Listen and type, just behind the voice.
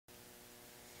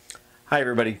Hi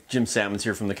everybody, Jim Salmons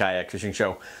here from the Kayak Fishing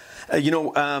Show.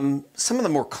 Some of the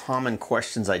more common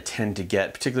questions I tend to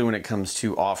get, particularly when it comes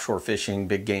to offshore fishing,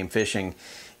 big game fishing,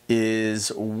 is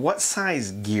what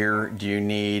size gear do you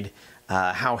need?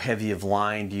 How heavy of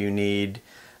line do you need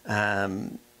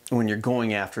when you're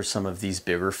going after some of these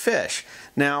bigger fish?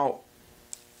 Now,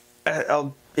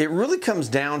 it really comes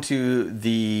down to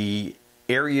the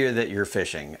area that you're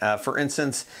fishing. For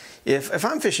instance, if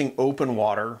I'm fishing open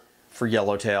water for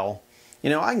yellowtail,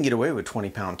 I can get away with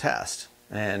 20-pound test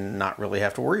and not really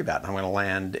have to worry about it. I'm going to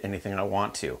land anything I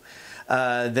want to.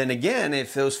 Then again,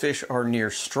 if those fish are near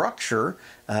structure,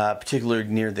 particularly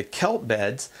near the kelp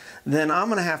beds, then I'm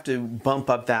going to have to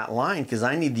bump up that line because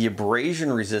I need the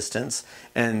abrasion resistance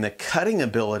and the cutting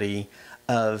ability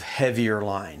of heavier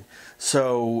line.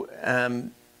 So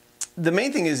the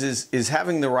main thing is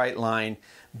having the right line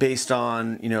based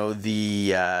on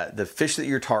the fish that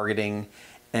you're targeting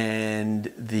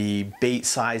and the bait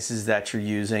sizes that you're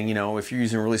using. If you're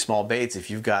using really small baits, if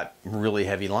you've got really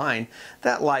heavy line,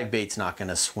 that live bait's not going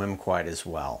to swim quite as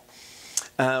well.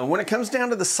 When it comes down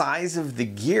to the size of the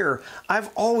gear, I've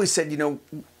always said, you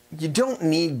don't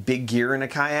need big gear in a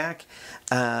kayak.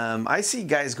 I see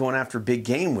guys going after big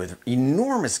game with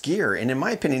enormous gear, and in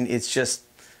my opinion, it's just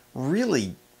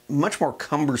really much more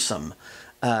cumbersome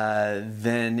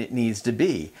than it needs to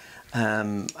be.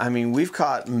 We've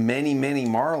caught many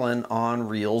marlin on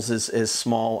reels as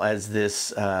small as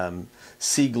this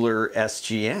Siegler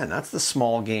SGN. That's the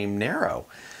small game narrow.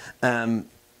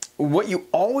 What you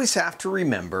always have to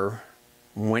remember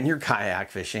when you're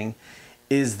kayak fishing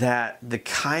is that the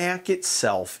kayak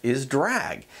itself is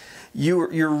drag.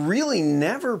 You're really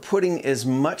never putting as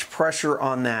much pressure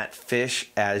on that fish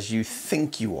as you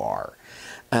think you are.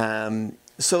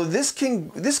 So this can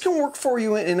work for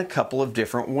you in a couple of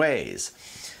different ways.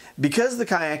 Because the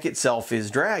kayak itself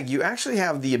is drag, you actually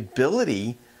have the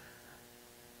ability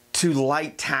to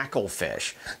light tackle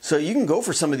fish. So you can go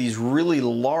for some of these really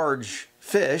large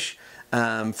fish.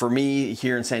 For me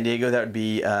here in San Diego, that would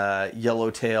be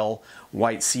yellowtail,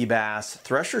 white sea bass,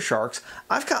 thresher sharks.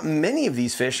 I've caught many of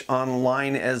these fish on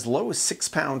line as low as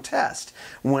 6-pound test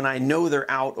when I know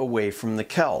they're out away from the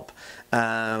kelp.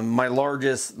 My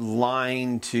largest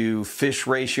line to fish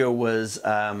ratio was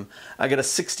I got a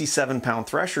 67-pound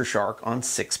thresher shark on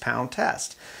 6-pound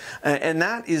test. And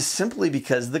that is simply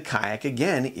because the kayak,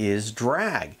 again, is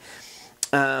drag.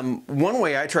 One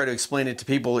way I try to explain it to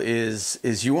people is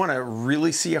you want to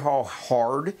really see how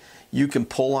hard you can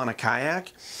pull on a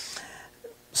kayak.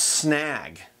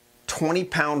 Snag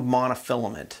 20-pound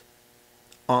monofilament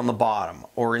on the bottom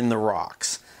or in the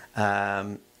rocks.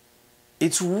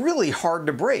 It's really hard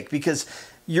to break because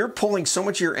you're pulling so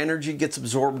much of your energy gets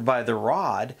absorbed by the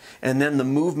rod and then the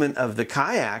movement of the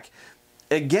kayak.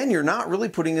 Again, you're not really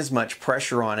putting as much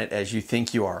pressure on it as you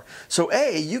think you are. So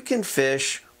you can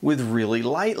fish with really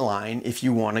light line if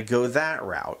you want to go that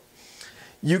route.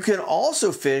 You can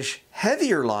also fish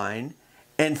heavier line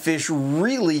and fish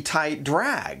really tight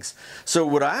drags. So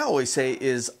what I always say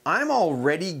is I'm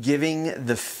already giving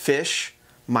the fish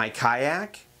my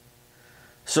kayak,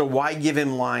 so why give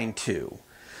him line too?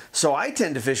 So I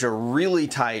tend to fish a really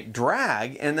tight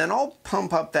drag and then I'll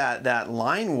pump up that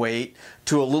line weight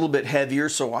to a little bit heavier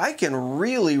so I can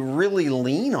really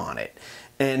lean on it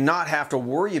and not have to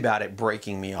worry about it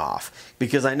breaking me off,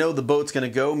 because I know the boat's going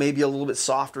to go maybe a little bit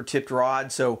softer tipped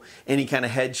rod, so any kind of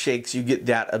head shakes, you get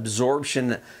that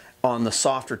absorption on the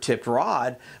softer tipped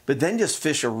rod, but then just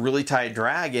fish a really tight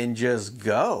drag and just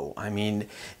go.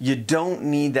 You don't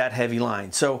need that heavy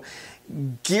line. So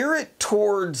gear it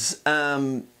towards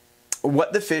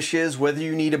what the fish is, whether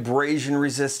you need abrasion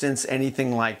resistance,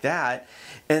 anything like that,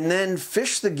 and then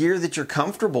fish the gear that you're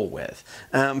comfortable with.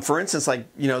 For instance,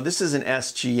 this is an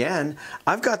SGN.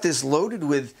 I've got this loaded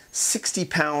with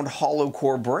 60-pound hollow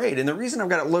core braid, and the reason I've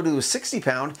got it loaded with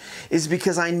 60-pound is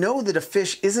because I know that a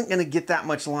fish isn't going to get that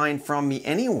much line from me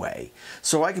anyway.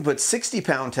 So I can put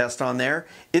 60-pound test on there.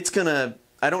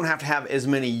 I don't have to have as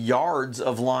many yards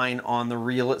of line on the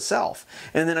reel itself.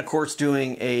 And then of course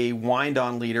doing a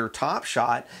wind-on leader top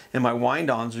shot, and my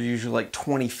wind-ons are usually like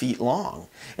 20 feet long.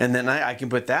 And then I can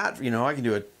put that, I can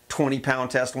do a 20-pound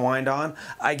test wind-on.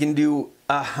 I can do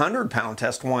a 100-pound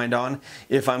test wind-on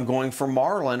if I'm going for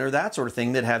marlin or that sort of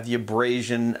thing that have the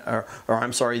abrasion,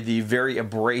 the very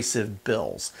abrasive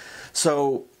bills.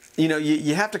 So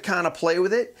you have to kind of play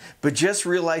with it, but just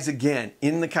realize again,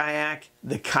 in the kayak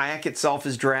itself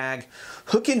is drag.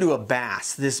 Hook into a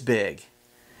bass this big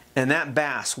and that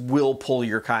bass will pull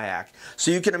your kayak.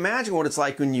 So you can imagine what it's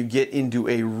like when you get into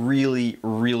a really,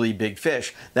 really big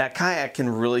fish. That kayak can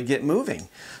really get moving.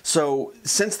 So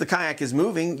since the kayak is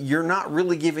moving, you're not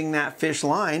really giving that fish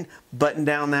line. Button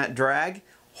down that drag,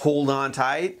 hold on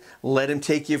tight, let him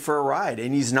take you for a ride.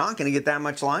 And he's not going to get that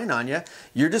much line on you.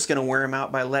 You're just going to wear him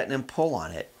out by letting him pull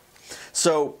on it.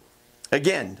 So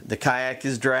again, the kayak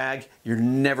is drag. You're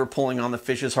never pulling on the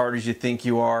fish as hard as you think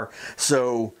you are.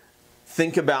 So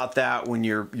think about that when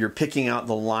you're picking out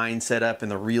the line setup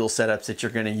and the reel setups that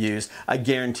you're going to use. I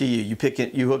guarantee you,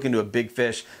 you hook into a big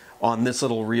fish on this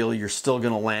little reel, you're still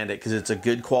going to land it because it's a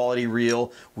good quality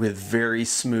reel with very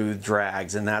smooth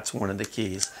drags, and that's one of the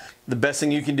keys. The best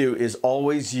thing you can do is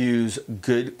always use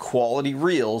good quality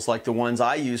reels like the ones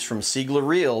I use from Seigler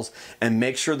Reels, and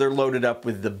make sure they're loaded up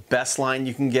with the best line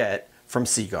you can get from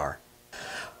Seaguar.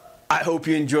 I hope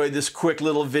you enjoyed this quick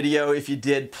little video. If you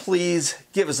did, please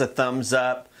give us a thumbs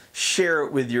up, share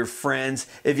it with your friends.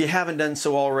 If you haven't done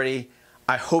so already,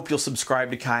 I hope you'll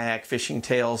subscribe to Kayak Fishing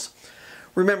Tales.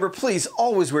 Remember, please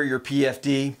always wear your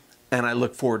PFD, and I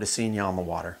look forward to seeing you on the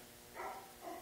water.